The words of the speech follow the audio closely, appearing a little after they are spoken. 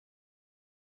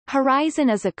Horizon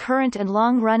is a current and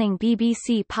long-running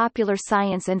BBC popular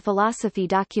science and philosophy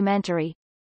documentary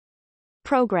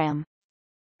program.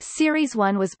 Series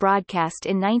 1 was broadcast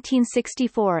in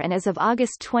 1964 and as of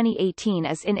August 2018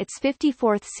 is in its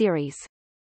 54th series.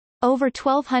 Over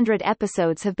 1,200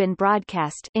 episodes have been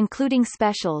broadcast, including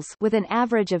specials, with an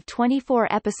average of 24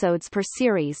 episodes per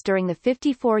series during the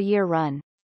 54-year run.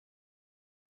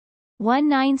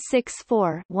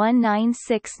 1964,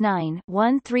 1969,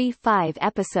 135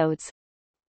 episodes.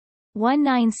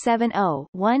 1970,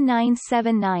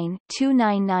 1979,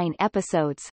 299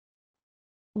 episodes.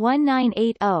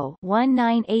 1980,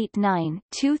 1989,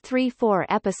 234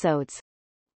 episodes.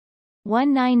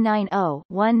 1990,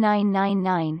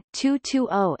 1999,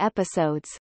 220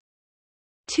 episodes.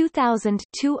 2000,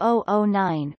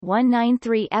 2009,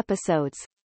 193 episodes.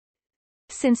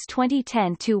 Since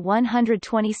 2010 to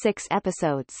 126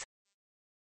 episodes.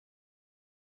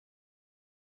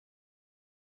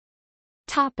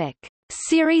 Topic: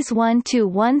 Series 1 to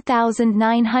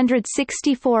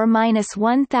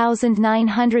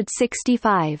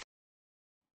 1964-1965.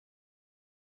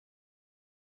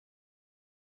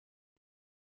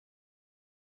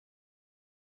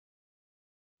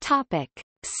 Topic: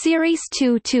 Series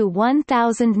 2 to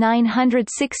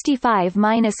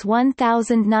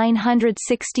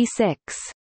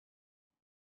 1965-1966.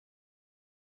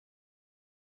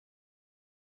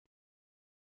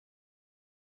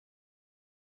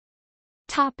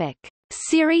 Topic: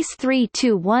 Series 3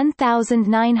 to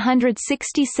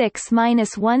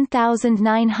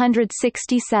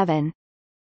 1966-1967.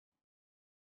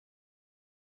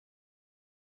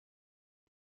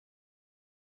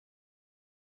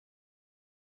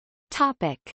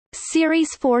 Topic: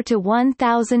 Series 4 to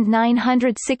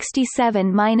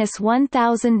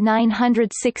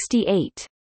 1967-1968.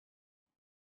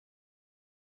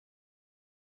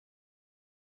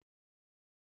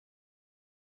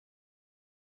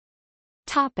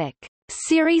 Topic: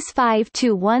 Series 5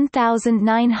 to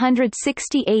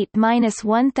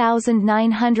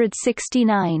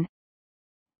 1968-1969.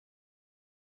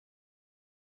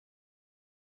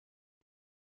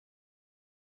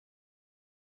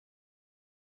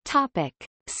 Topic: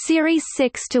 Series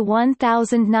 6 to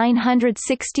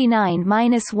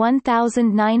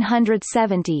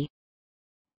 1969-1970.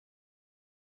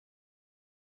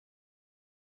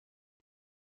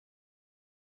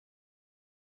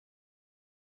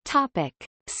 Topic: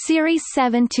 Series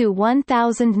 7 to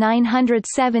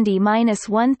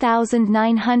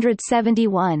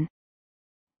 1970-1971.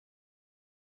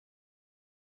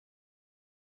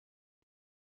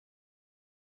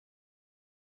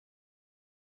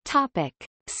 Topic: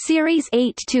 Series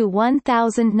 8 to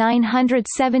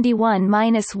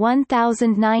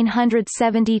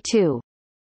 1971-1972.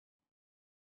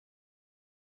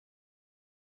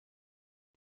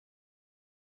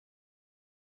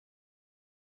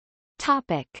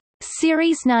 Topic: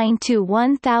 Series 9 to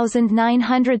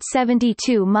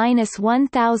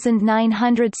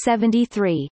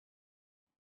 1972-1973.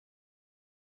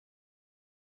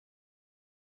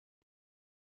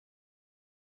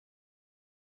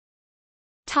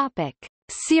 Topic: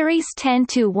 Series 10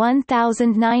 to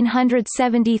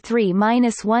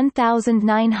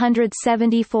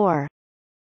 1973-1974.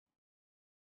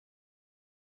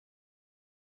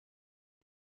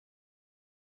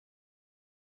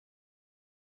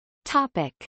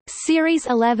 Topic: Series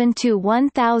 11 to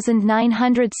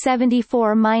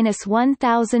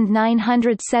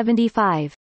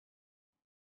 1974-1975.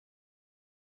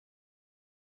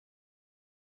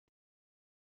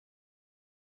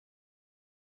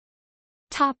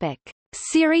 Topic: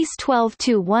 Series 12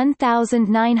 to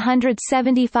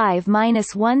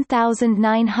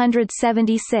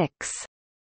 1975-1976.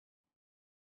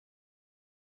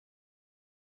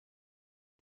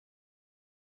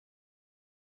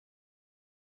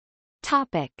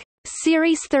 Topic: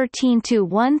 Series 13 to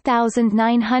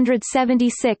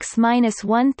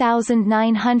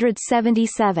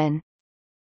 1976-1977.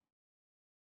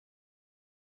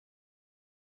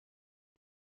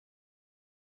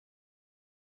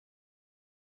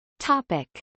 Topic: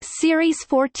 Series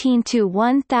 14 to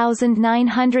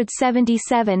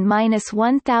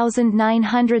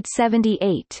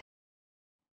 1977-1978.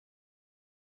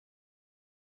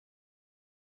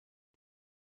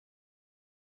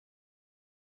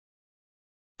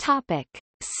 Topic: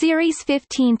 Series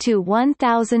 15 to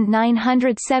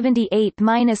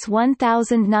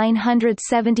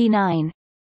 1978-1979.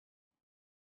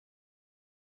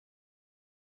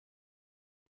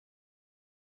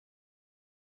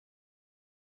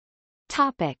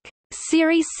 Topic: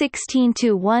 Series 16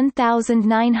 to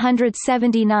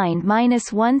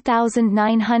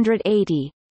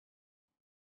 1979-1980.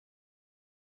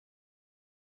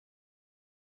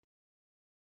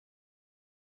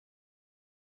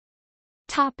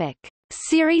 Topic: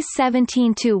 Series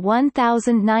 17 to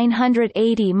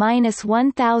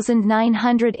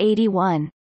 1980-1981.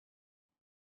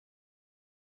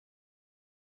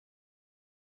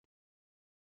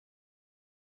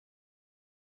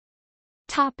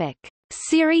 Topic: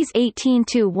 Series 18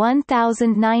 to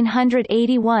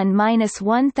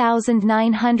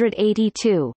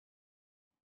 1981-1982.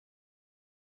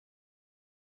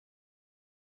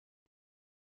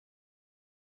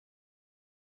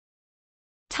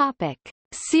 Topic: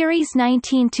 Series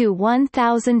 19 to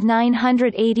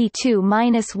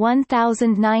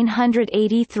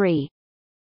 1982-1983.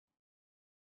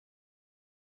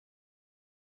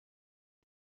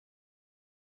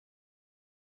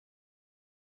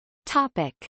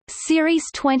 Topic: Series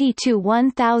 20 to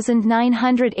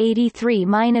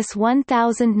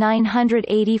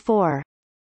 1983-1984.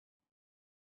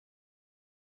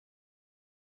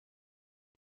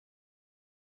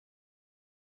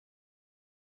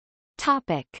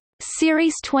 Topic: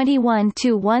 Series 21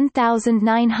 to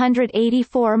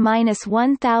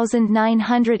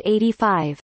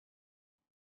 1984-1985.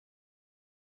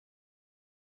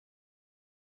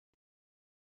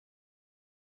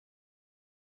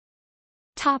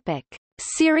 Topic: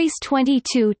 Series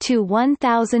 22 to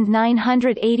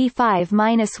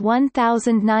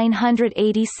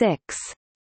 1985-1986.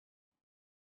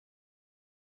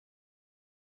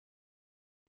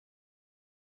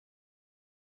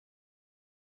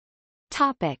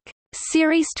 Topic: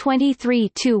 Series 23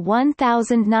 to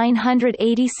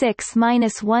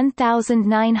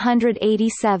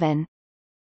 1986-1987.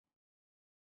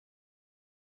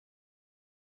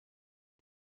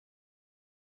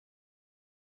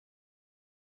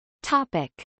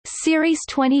 Topic: Series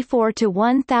 24 to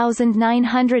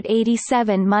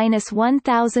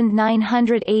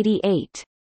 1987-1988.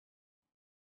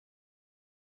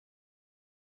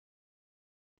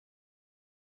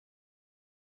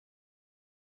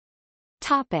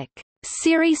 Topic: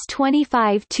 Series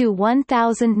 25 to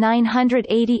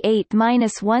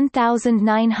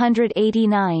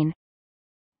 1988-1989.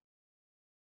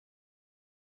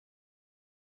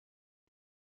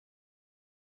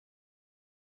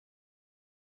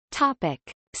 Topic: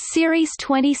 Series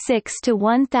 26 to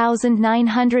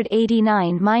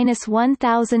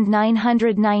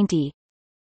 1989-1990.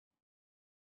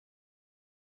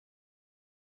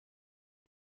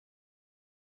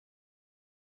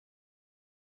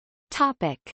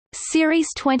 Topic: Series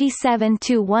 27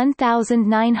 to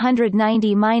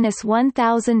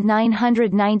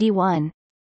 1990-1991.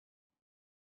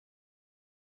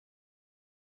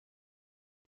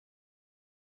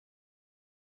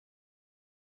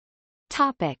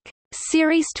 Topic: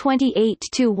 Series 28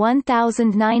 to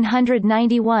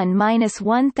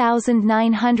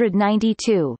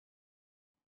 1991-1992.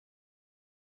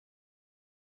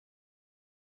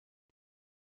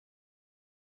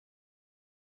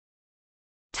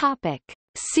 Topic: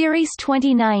 Series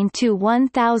 29 to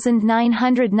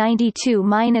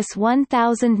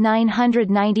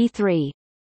 1992-1993.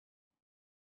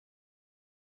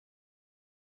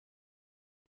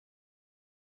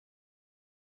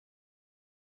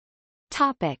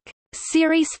 Topic: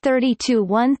 Series 30 to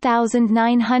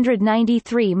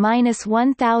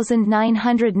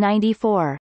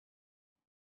 1993-1994.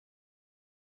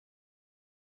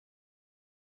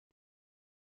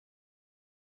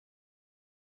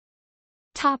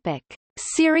 Topic: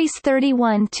 Series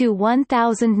 31 to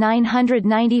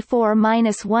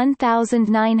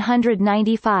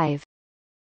 1994-1995.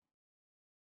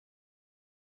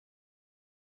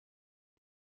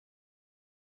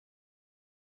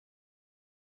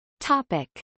 Topic: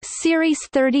 Series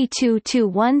 32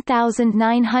 to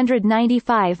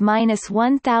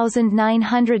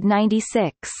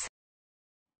 1995-1996.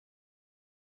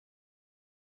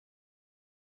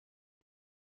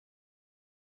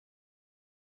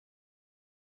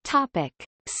 Topic: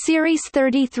 Series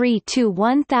 33 to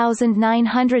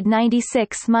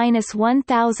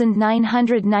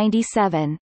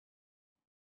 1996-1997.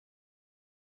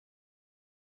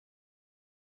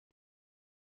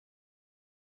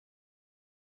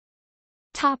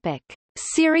 Topic: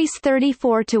 Series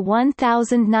 34 to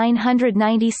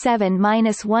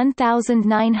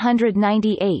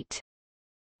 1997-1998.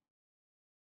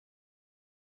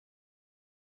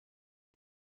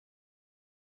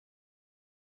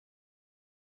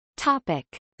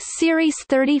 Topic: Series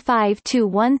 35 to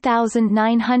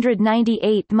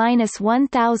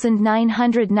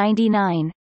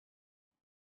 1998-1999.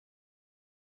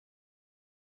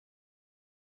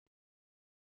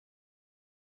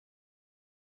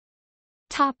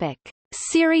 Topic: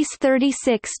 Series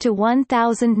 36 to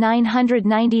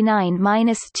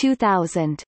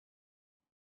 1999-2000.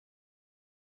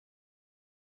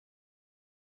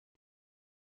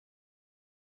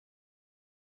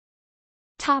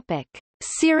 Topic: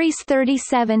 Series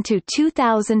 37 to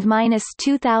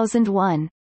 2000-2001.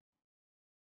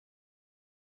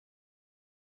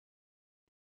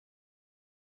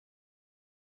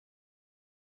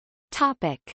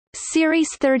 Topic: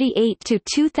 Series 38 to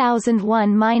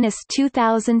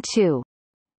 2001-2002.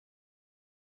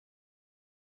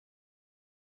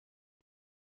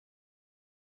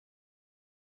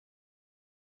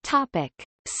 Topic: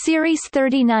 Series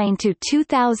 39 to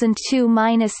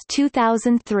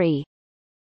 2002-2003.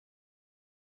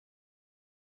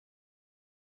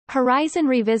 Horizon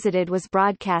Revisited was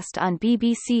broadcast on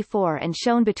BBC4 and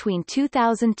shown between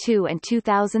 2002 and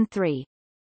 2003.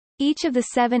 Each of the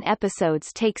 7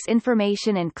 episodes takes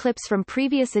information and clips from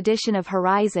previous edition of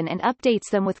Horizon and updates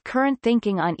them with current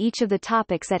thinking on each of the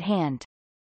topics at hand.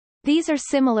 These are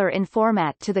similar in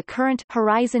format to the current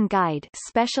Horizon Guide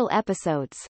special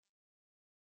episodes.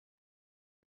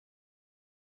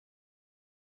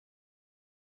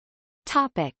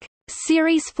 Topic: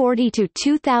 Series 40 to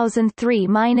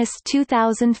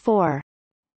 2003-2004.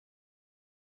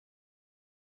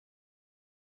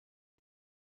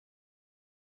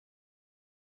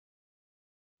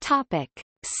 Topic: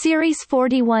 Series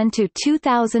 41 to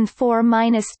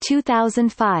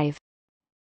 2004-2005.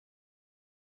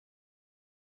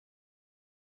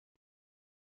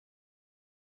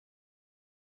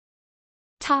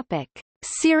 Topic: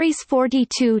 Series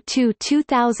 42 to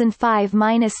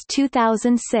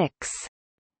 2005-2006.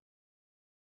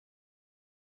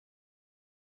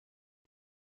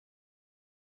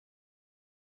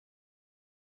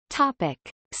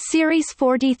 Topic: Series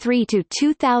 43 to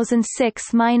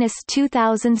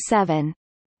 2006-2007.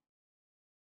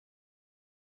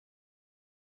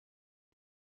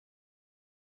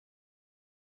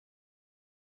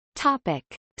 Topic: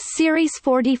 Series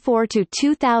 44 to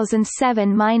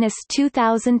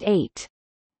 2007-2008.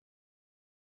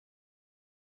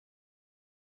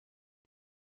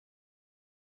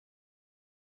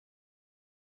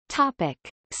 Topic: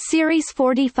 Series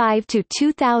 45 to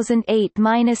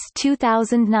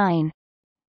 2008-2009.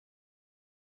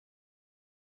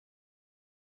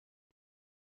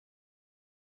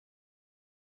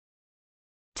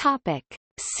 Topic: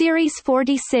 Series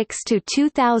 46 to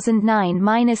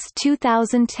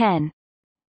 2009-2010.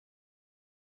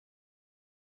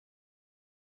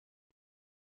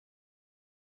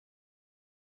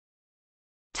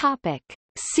 Topic: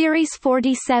 Series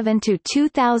 47 to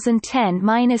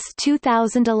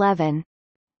 2010-2011.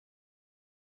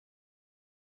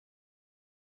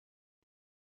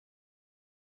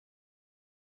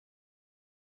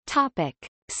 Topic: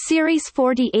 Series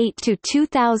 48 to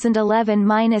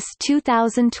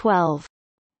 2011-2012.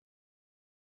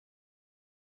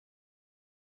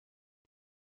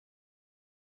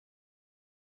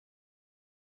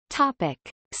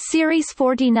 Topic: Series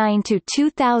 49 to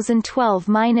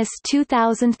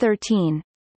 2012-2013.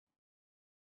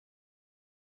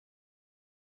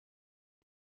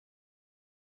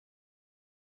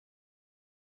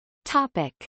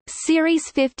 Topic: Series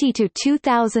 50 to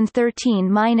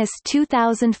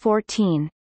 2013-2014.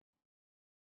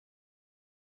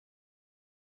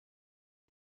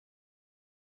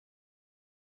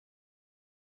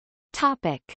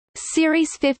 Topic: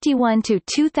 Series 51 to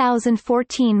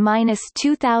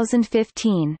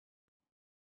 2014-2015.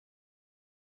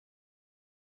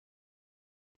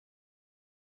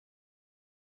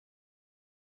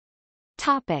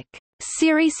 Topic: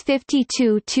 Series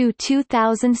 52 to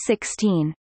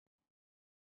 2016.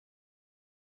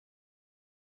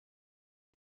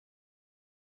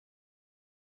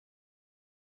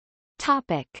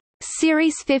 Topic: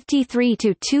 Series 53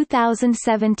 to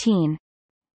 2017.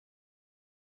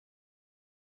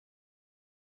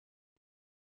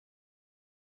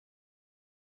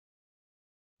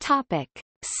 Topic: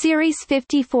 Series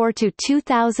 54 to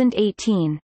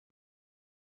 2018.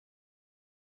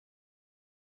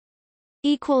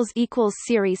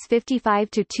 Series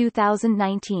 55 to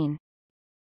 2019.